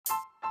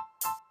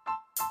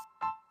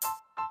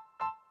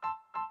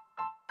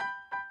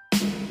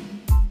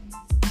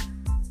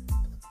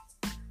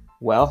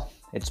Well,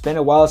 it's been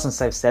a while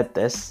since I've said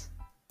this.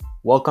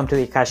 Welcome to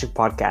the Akashic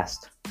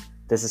Podcast.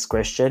 This is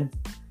Christian,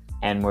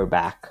 and we're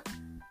back.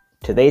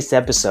 Today's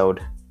episode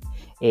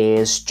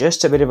is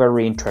just a bit of a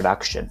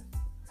reintroduction.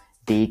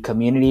 The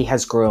community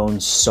has grown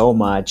so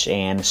much,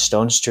 and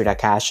Stone Street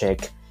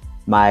Akashic,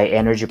 my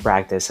energy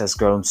practice, has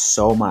grown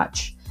so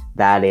much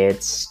that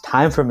it's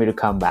time for me to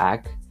come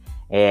back,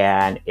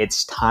 and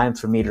it's time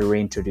for me to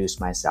reintroduce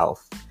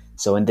myself.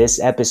 So in this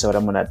episode,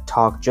 I'm going to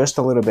talk just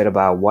a little bit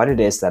about what it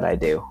is that I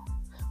do,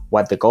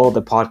 what the goal of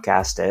the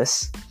podcast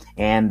is,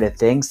 and the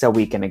things that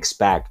we can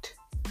expect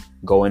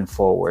going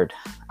forward.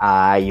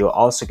 You'll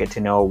also get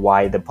to know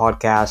why the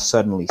podcast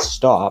suddenly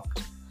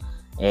stopped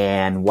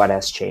and what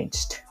has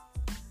changed.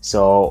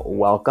 So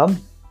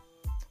welcome.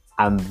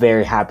 I'm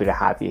very happy to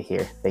have you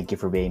here. Thank you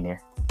for being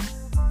here.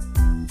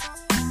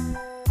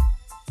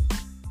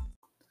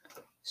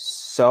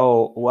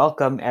 So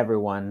welcome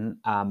everyone.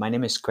 My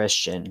name is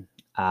Christian.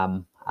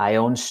 I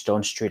own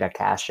Stone Street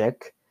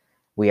Akashic.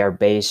 We are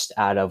based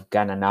out of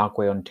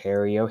Gananoque,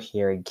 Ontario,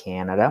 here in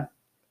Canada.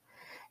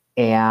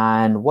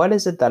 And what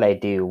is it that I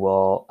do?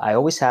 Well, I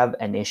always have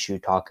an issue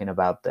talking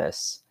about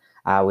this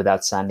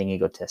without sounding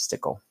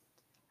egotistical.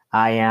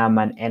 I am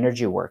an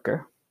energy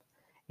worker,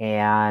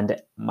 and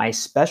my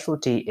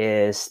specialty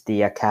is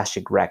the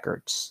Akashic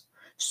records.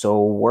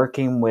 So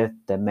working with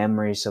the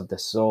memories of the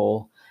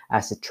soul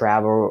as it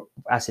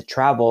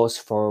travels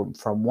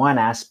from one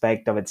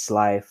aspect of its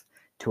life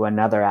to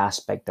another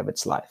aspect of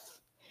its life.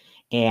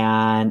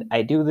 And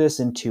I do this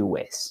in two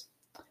ways.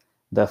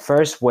 The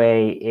first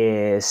way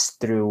is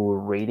through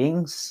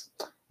readings,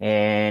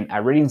 and a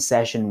reading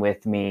session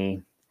with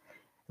me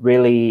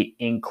really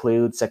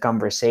includes a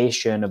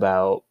conversation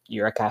about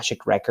your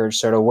Akashic records,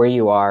 sort of where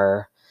you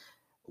are,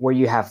 where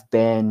you have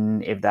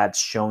been, if that's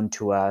shown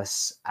to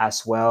us,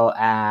 as well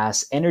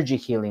as energy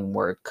healing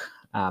work.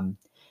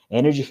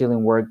 Energy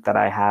healing work that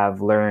I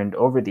have learned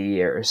over the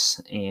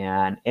years,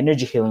 and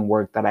energy healing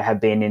work that I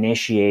have been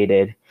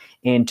initiated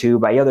into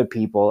by other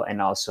people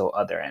and also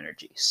other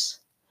energies.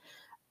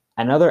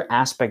 Another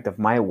aspect of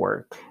my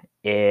work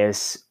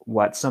is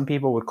what some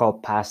people would call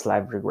past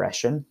life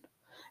regression,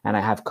 and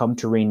I have come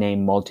to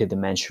rename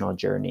multidimensional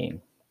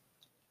journeying.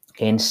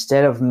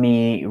 Instead of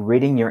me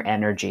reading your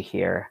energy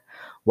here,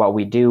 what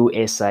we do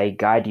is I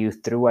guide you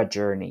through a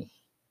journey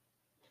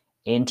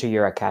into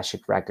your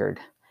Akashic record,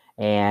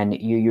 and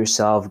you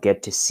yourself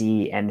get to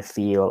see and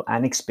feel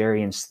and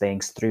experience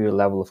things through your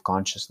level of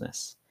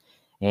consciousness.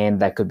 And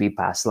that could be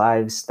past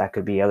lives, that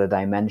could be other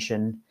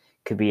dimension,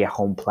 could be a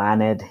home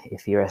planet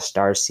if you're a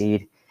star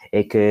seed.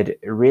 It could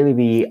really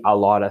be a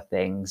lot of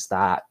things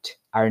that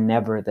are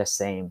never the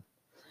same.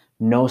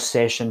 No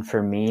session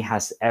for me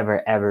has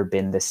ever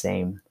been the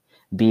same,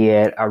 be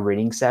it a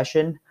reading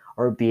session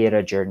or be it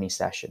a journey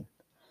session.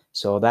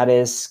 So that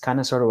is kind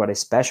of sort of what I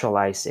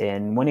specialize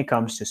in when it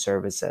comes to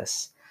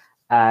services.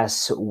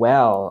 As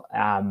well,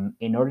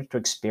 in order to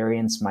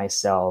experience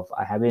myself,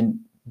 I haven't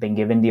been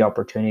given the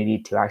opportunity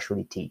to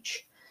actually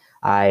teach.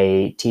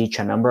 I teach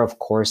a number of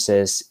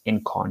courses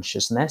in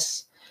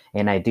consciousness,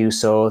 and I do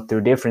so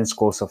through different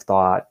schools of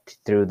thought,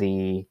 through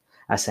the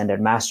Ascended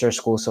Master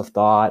schools of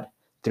thought,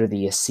 through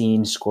the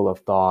Essene school of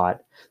thought,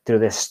 through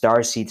the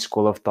Starseed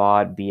school of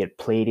thought, be it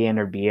Pleiadian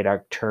or be it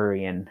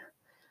Arcturian.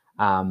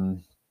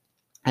 And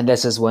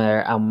this is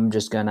where I'm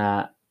just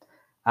gonna,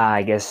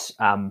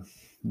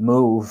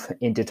 move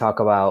into talk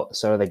about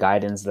sort of the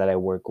guidance that I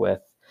work with.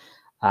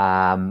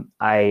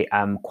 I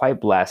am quite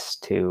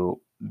blessed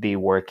to be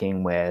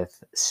working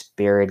with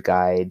spirit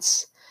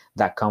guides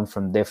that come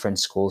from different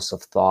schools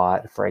of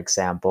thought. For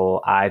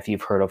example, if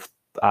you've heard of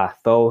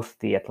Thoth,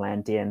 the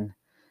Atlantean,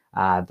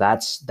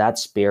 that's that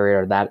spirit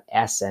or that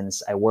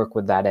essence. I work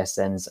with that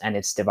essence and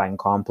its divine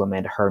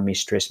complement,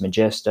 Hermes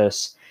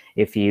Trismegistus.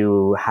 If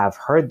you have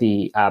heard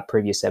the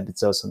previous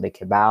episodes on the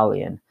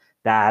Kabbalion,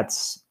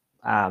 that's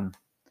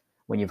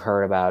when you've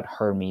heard about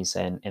Hermes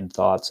and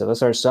Thoth. So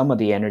those are some of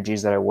the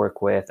energies that I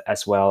work with,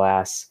 as well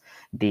as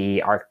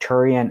the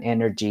Arcturian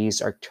energies.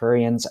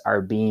 Arcturians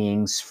are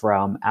beings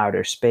from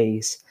outer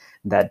space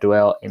that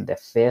dwell in the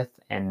fifth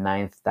and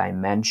ninth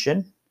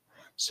dimension.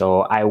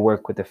 So I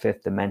work with the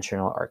fifth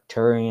dimensional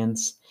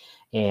Arcturians,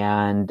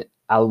 and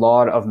a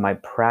lot of my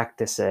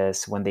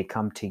practices, when they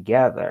come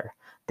together,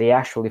 they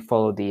actually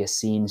follow the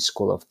Essene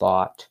school of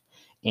thought.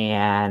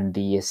 And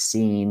the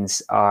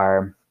Essenes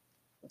are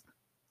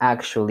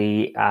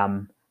actually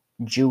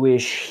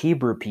Jewish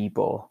Hebrew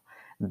people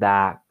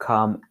that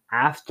come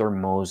after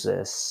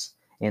Moses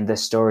in the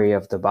story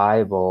of the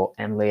Bible,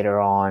 and later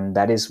on,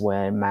 that is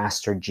when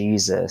Master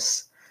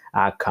Jesus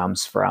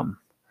comes from.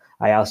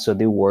 I also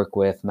do work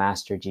with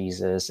Master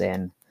Jesus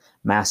and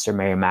Master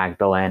Mary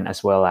Magdalene,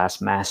 as well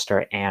as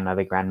Master Anna,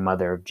 the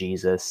grandmother of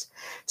Jesus.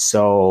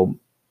 So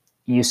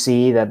you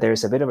see that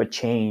there's a bit of a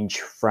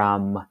change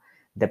from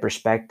the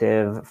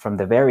perspective from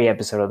the very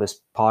episode of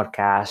this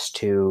podcast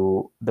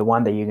to the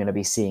one that you're going to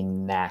be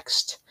seeing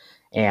next.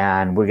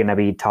 And we're going to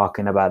be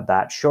talking about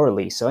that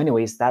shortly. So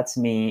anyways, that's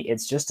me.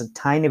 It's just a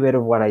tiny bit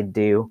of what I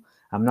do.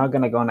 I'm not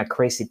going to go on a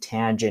crazy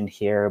tangent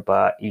here,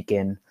 but you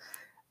can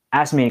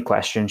ask me any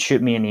questions,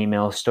 shoot me an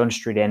email,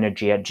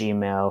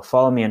 stonestreetenergy@gmail.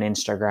 Follow me on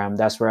Instagram.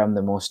 That's where I'm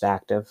the most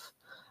active.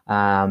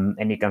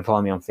 And you can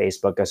follow me on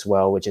Facebook as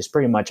well, which is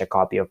pretty much a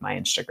copy of my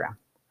Instagram.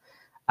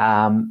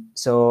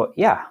 So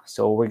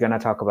we're going to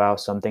talk about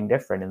something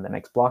different in the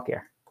next block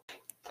here.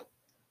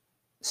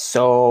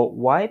 So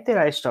why did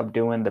I stop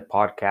doing the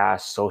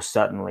podcast so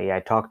suddenly? I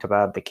talked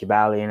about the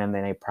Kybalion, and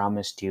then I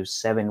promised you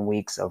 7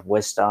 weeks of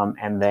wisdom,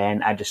 and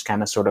then I just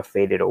kind of sort of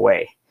faded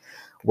away.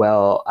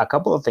 Well, a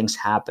couple of things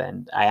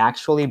happened. I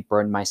actually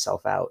burned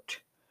myself out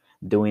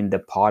doing the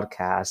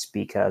podcast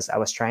because I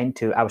was trying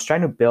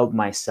to build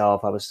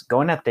myself. I was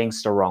going at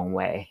things the wrong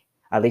way.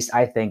 At least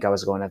I think I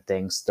was going at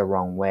things the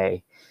wrong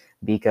way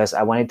because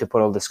I wanted to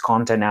put all this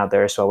content out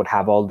there so I would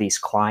have all these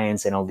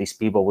clients and all these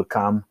people would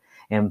come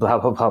and blah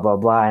blah blah blah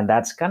blah, and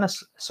that's kind of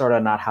sort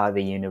of not how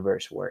the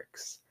universe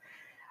works.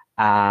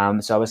 So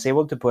I was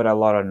able to put a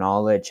lot of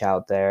knowledge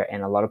out there,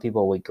 and a lot of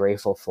people were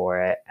grateful for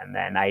it. And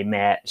then I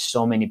met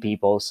so many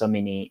people, so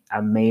many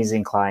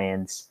amazing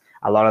clients.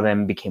 A lot of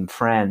them became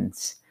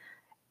friends,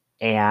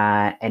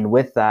 and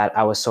with that,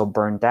 I was so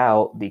burnt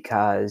out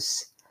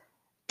because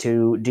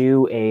to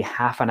do a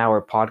half an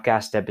hour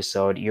podcast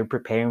episode, you're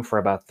preparing for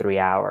about 3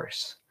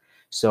 hours.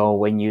 So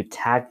when you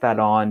tag that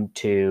on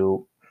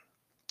to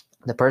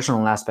the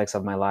personal aspects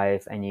of my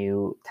life and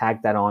you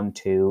tag that on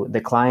to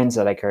the clients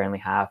that I currently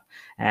have,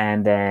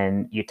 and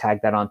then you tag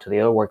that onto the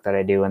other work that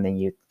I do, and then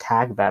you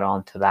tag that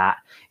onto that,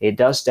 it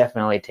does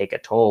definitely take a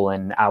toll.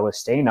 And I was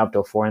staying up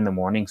till 4 in the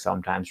morning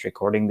sometimes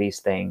recording these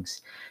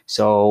things.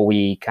 So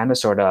we kind of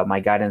sort of, my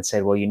guidance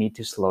said, well, you need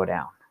to slow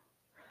down.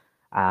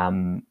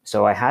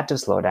 So I had to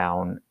slow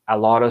down. A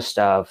lot of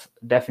stuff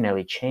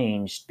definitely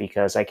changed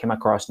because I came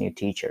across new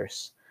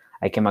teachers.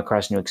 I came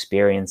across new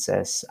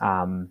experiences.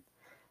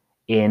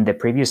 In the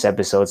previous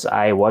episodes,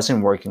 I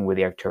wasn't working with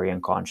the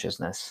Arcturian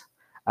consciousness.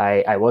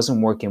 I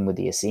wasn't working with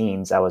the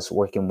Essenes. I was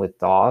working with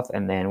Thoth,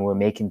 and then we're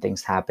making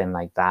things happen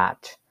like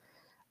that.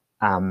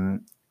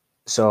 Um,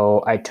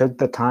 so I took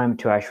the time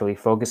to actually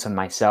focus on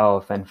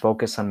myself and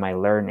focus on my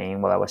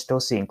learning while I was still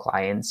seeing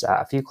clients,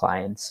 a few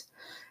clients.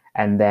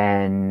 And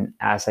then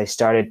as I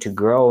started to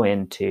grow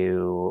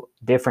into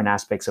different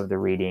aspects of the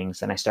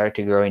readings and I started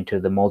to grow into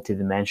the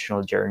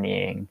multidimensional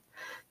journeying,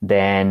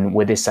 then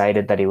we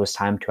decided that it was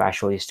time to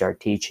actually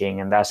start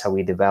teaching. And that's how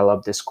we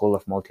developed the School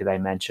of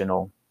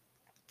Multidimensional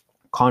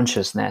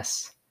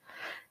Consciousness.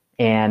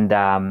 And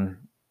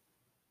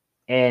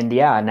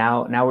yeah,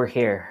 now we're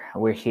here.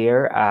 We're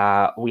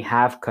here. We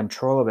have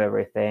control of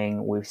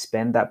everything. We've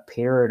spent that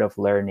period of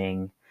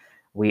learning.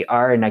 We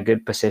are in a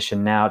good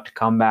position now to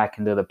come back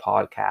and do the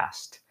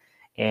podcast.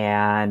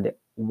 And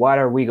what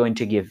are we going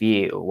to give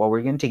you? What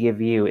we're going to give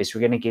you is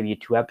we're going to give you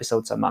 2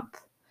 episodes a month.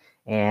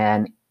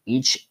 And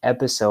each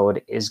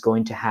episode is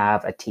going to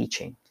have a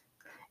teaching.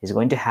 Is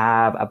going to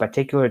have a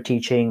particular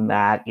teaching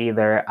that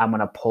either I'm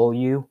going to pull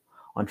you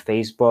on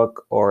Facebook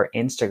or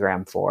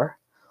Instagram for,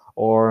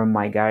 or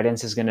my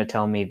guidance is going to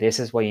tell me this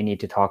is what you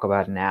need to talk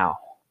about now.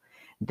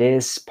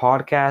 This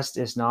podcast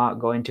is not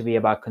going to be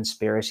about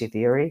conspiracy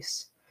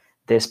theories.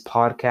 This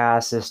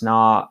podcast is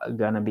not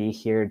going to be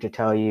here to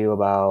tell you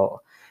about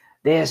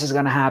this is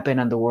going to happen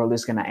and the world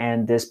is going to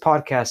end. This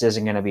podcast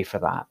isn't going to be for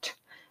that.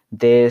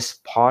 This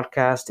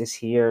podcast is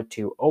here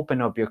to open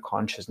up your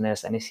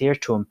consciousness and is here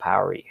to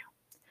empower you.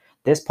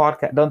 This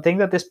podcast, don't think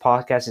that this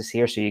podcast is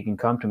here so you can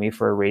come to me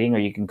for a reading or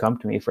you can come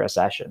to me for a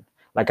session.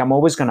 Like, I'm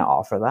always going to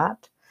offer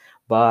that,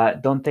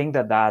 but don't think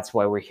that that's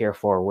what we're here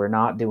for. We're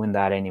not doing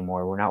that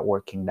anymore. We're not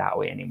working that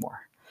way anymore.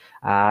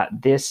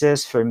 This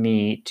is for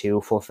me to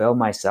fulfill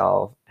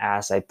myself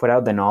as I put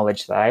out the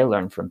knowledge that I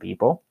learned from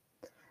people.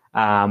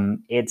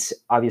 It's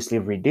obviously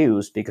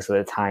reduced because of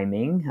the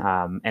timing,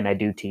 and I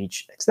do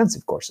teach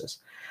extensive courses.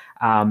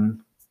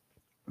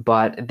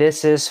 But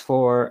this is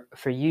for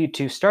you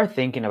to start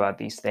thinking about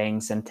these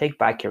things and take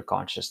back your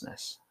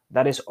consciousness.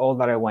 That is all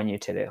that I want you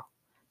to do.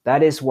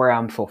 That is where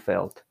I'm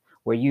fulfilled,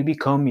 where you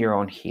become your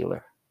own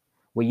healer,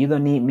 where you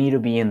don't need me to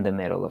be in the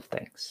middle of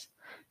things.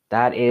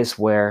 That is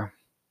where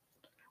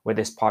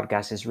this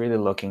podcast is really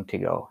looking to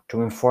go,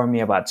 to inform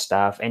you about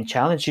stuff and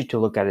challenge you to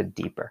look at it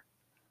deeper.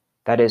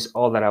 That is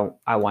all that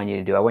I want you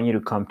to do. I want you to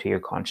come to your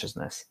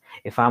consciousness.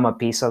 If I'm a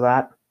piece of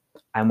that,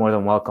 I more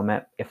than welcome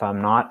it. If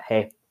I'm not,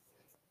 hey,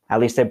 at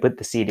least I put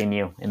the seed in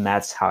you, and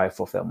that's how I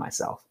fulfill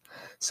myself.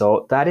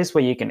 So that is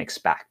what you can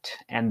expect.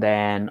 And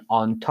then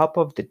on top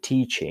of the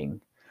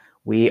teaching,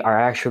 we are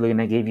actually going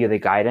to give you the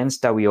guidance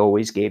that we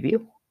always gave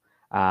you.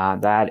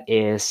 That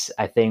is,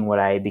 I think, what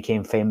I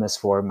became famous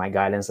for, my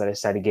guidance that I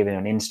started giving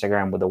on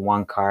Instagram with the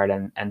one card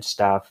and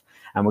stuff.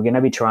 And we're going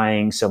to be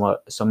trying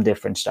some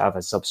different stuff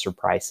as some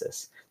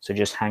surprises. So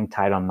just hang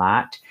tight on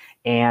that.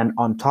 And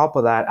on top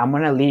of that, I'm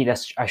going to lead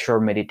a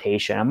short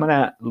meditation. I'm going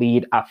to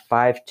lead a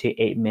 5 to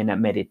 8 minute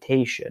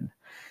meditation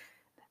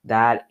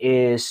that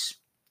is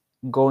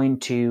going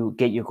to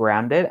get you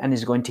grounded and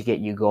is going to get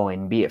you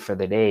going, be it for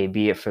the day,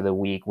 be it for the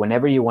week,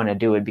 whenever you want to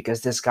do it,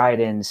 because this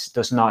guidance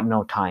does not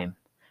know time,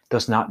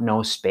 does not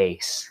know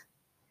space.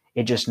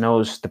 It just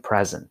knows the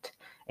present.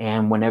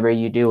 And whenever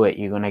you do it,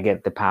 you're going to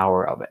get the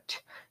power of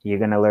it. You're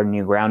going to learn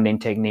new grounding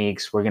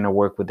techniques. We're going to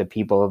work with the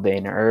people of the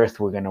inner earth.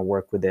 We're going to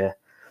work with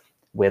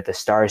the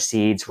star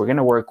seeds. We're going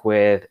to work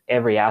with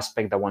every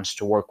aspect that wants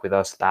to work with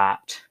us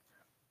that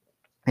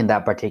in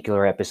that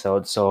particular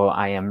episode. So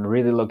I am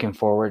really looking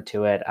forward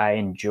to it. I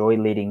enjoy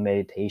leading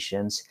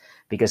meditations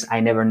because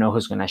I never know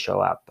who's going to show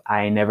up.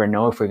 I never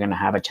know if we're going to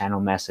have a channel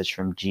message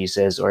from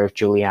Jesus, or if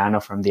Giuliano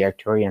from the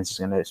Arcturians is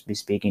going to be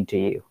speaking to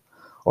you,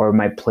 or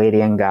my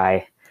Pleiadian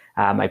guy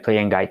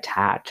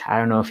Tat. I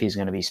don't know if he's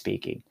going to be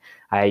speaking.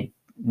 I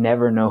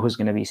never know who's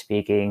going to be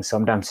speaking.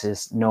 Sometimes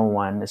it's no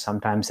one.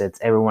 Sometimes it's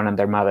everyone and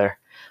their mother.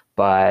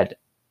 But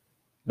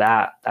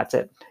that's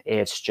it.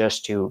 It's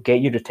just to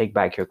get you to take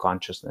back your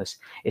consciousness.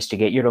 It's to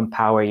get you to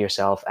empower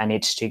yourself, and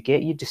it's to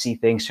get you to see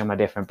things from a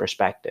different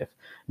perspective.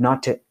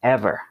 Not to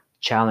ever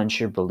challenge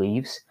your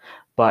beliefs,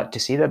 but to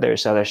see that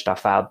there's other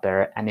stuff out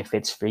there, and if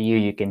it's for you,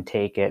 you can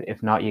take it.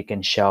 If not, you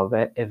can shelve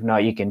it. If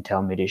not, you can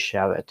tell me to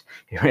shove it.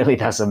 It really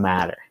doesn't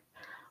matter.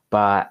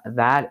 But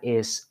that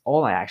is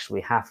all I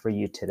actually have for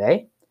you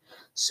today.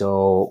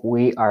 So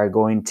we are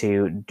going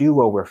to do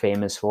what we're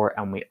famous for,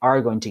 and we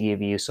are going to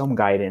give you some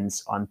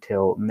guidance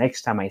until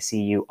next time I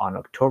see you on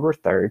October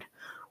 3rd,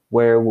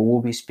 where we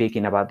will be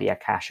speaking about the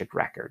Akashic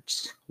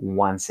Records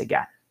once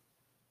again.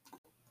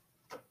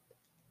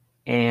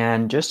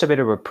 And just a bit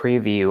of a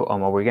preview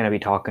on what we're going to be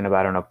talking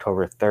about on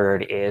October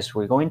 3rd is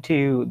we're going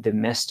to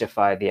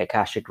demystify the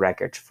Akashic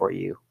Records for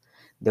you.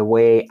 The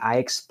way I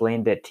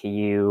explained it to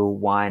you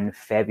 1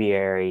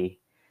 February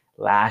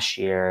last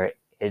year,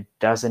 it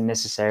doesn't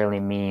necessarily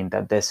mean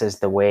that this is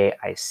the way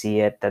I see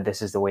it, that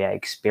this is the way I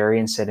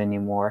experience it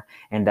anymore,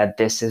 and that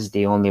this is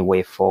the only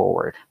way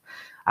forward.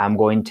 I'm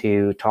going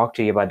to talk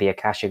to you about the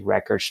Akashic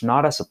Records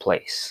not as a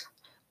place,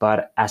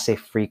 but as a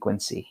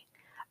frequency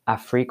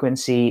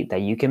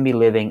that you can be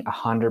living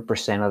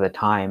 100% of the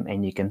time,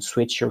 and you can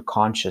switch your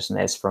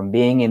consciousness from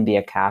being in the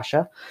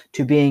Akasha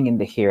to being in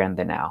the here and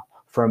the now,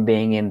 from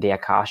being in the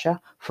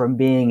Akasha, from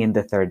being in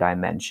the third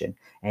dimension.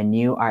 And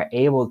you are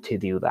able to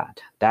do that.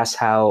 That's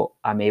how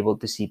I'm able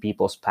to see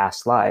people's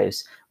past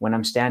lives when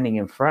I'm standing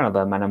in front of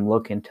them and I'm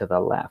looking to the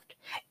left.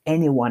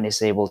 Anyone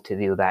is able to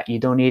do that. You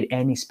don't need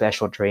any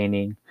special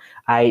training.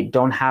 I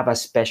don't have a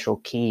special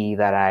key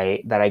that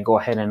I go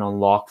ahead and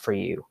unlock for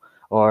you,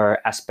 or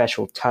a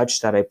special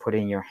touch that I put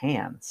in your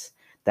hands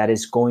that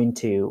is going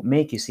to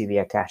make you see the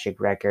Akashic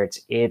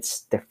Records. It's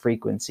the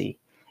frequency.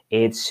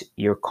 It's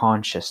your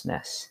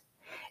consciousness.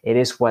 It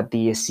is what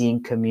the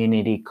Essene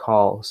community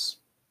calls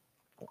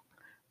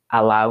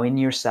allowing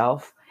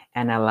yourself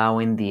and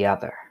allowing the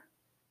other.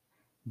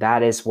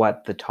 That is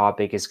what the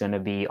topic is going to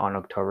be on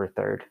October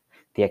 3rd.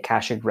 The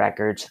Akashic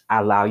Records,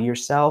 allow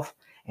yourself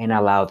and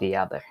allow the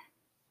other.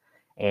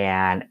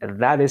 And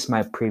that is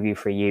my preview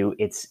for you.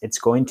 It's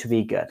going to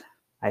be good.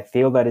 I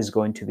feel that is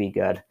going to be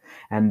good.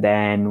 And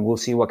then we'll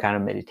see what kind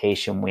of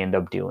meditation we end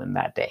up doing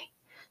that day.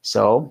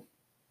 So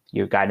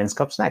your guidance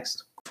comes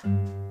next.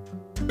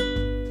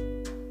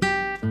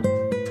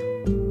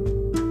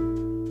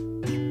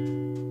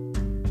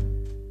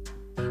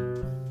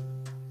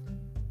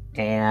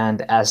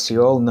 And as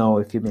you all know,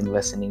 if you've been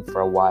listening for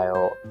a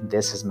while,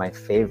 this is my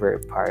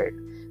favorite part,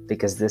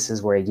 because this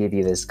is where I give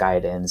you this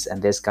guidance,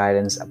 and this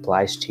guidance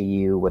applies to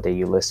you whether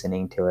you're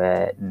listening to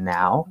it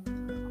now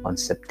on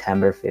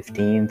September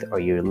 15th or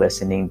you're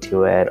listening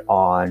to it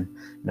on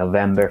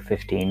November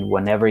 15th.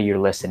 Whenever you're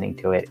listening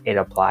to it, it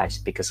applies,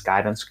 because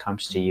guidance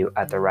comes to you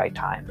at the right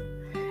time.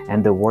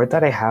 And the word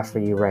that I have for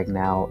you right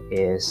now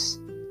is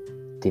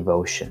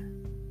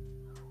devotion.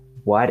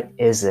 What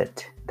is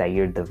it that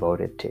you're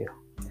devoted to?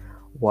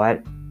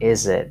 What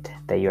is it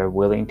that you're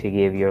willing to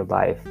give your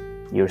life,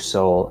 your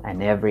soul,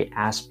 and every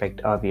aspect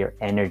of your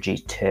energy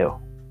to?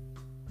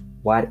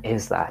 What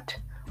is that?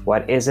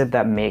 What is it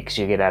that makes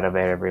you get out of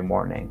bed every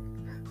morning?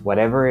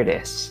 Whatever it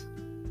is,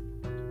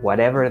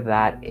 whatever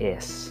that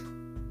is,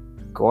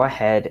 go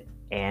ahead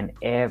and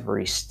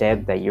every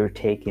step that you're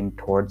taking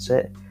towards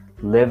it,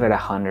 live at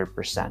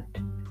 100%.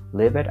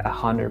 Live at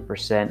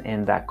 100%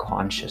 in that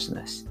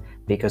consciousness.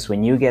 Because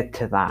when you get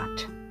to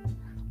that,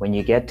 when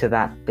you get to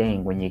that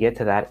thing, when you get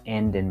to that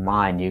end in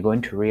mind, you're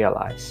going to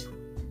realize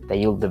that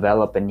you'll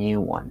develop a new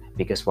one,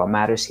 because what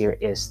matters here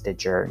is the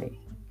journey.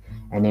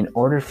 And in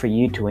order for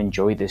you to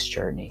enjoy this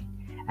journey,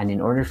 and in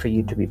order for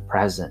you to be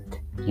present,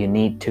 you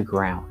need to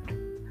ground.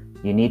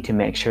 You need to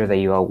make sure that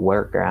you are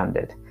well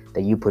grounded,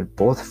 that you put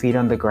both feet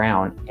on the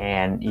ground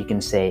and you can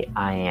say,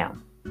 I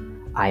am.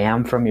 I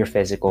am from your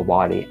physical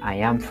body. I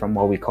am from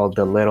what we call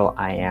the little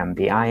I am,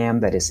 the I am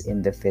that is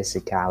in the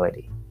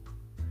physicality.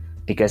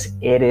 Because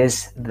it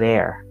is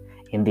there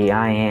in the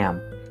I am.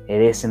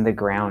 It is in the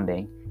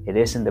grounding. It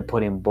is in the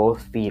putting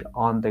both feet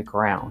on the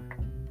ground.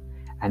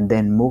 And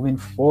then moving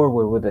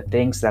forward with the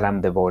things that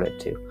I'm devoted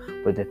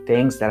to, with the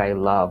things that I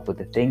love, with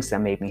the things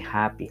that make me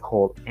happy,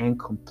 whole, and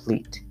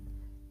complete,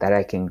 that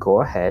I can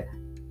go ahead,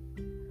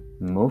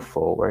 move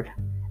forward,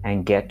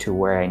 and get to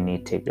where I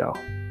need to go.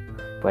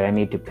 But I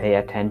need to pay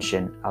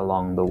attention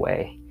along the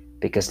way,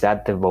 because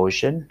that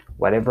devotion,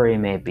 whatever it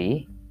may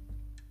be,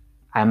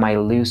 I might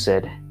lose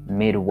it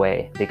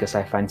midway because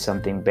I find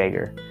something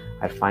bigger.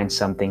 I'd find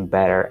something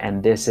better,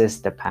 and this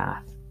is the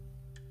path.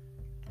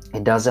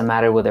 It doesn't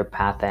matter where the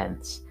path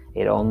ends.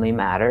 It only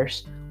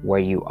matters where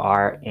you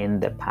are in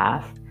the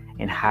path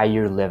and how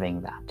you're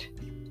living that.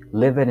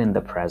 Live it in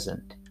the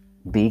present.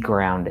 Be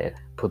grounded.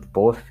 Put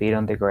both feet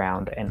on the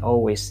ground and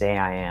always say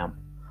I am.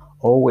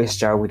 Always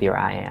start with your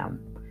I am.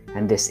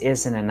 And this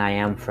isn't an I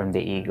am from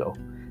the ego.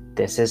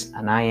 This is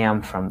an I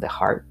am from the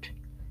heart.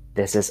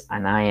 This is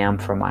an I am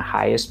from my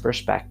highest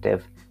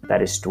perspective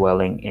that is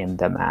dwelling in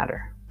the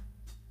matter.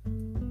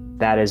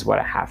 That is what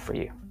I have for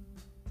you.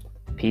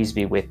 Peace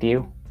be with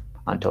you.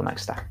 Until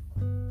next time.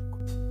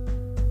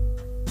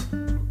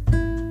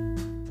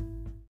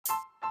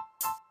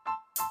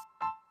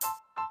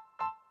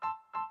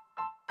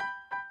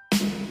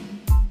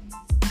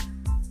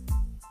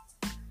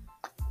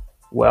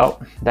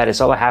 Well, that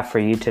is all I have for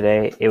you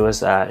today. It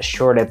was a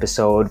short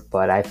episode,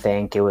 but I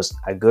think it was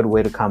a good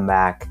way to come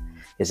back.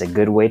 It's a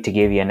good way to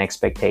give you an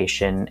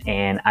expectation,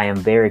 and I am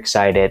very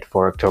excited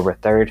for October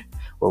 3rd,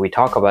 where we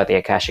talk about the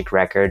Akashic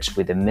Records,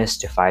 we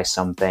demystify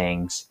some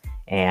things,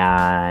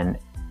 and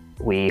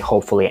we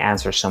hopefully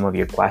answer some of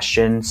your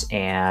questions.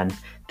 And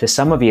to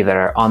some of you that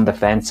are on the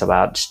fence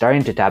about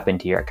starting to tap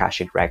into your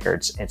Akashic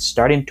Records and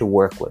starting to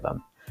work with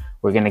them,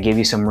 we're going to give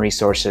you some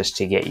resources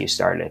to get you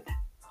started.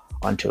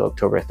 Until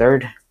October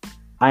 3rd,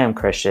 I am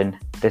Christian.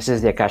 This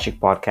is the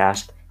Akashic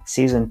Podcast,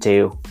 Season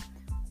 2.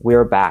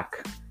 We're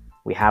back.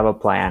 We have a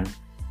plan,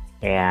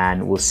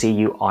 and we'll see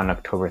you on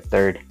October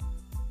 3rd.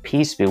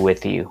 Peace be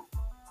with you.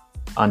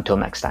 Until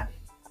next time.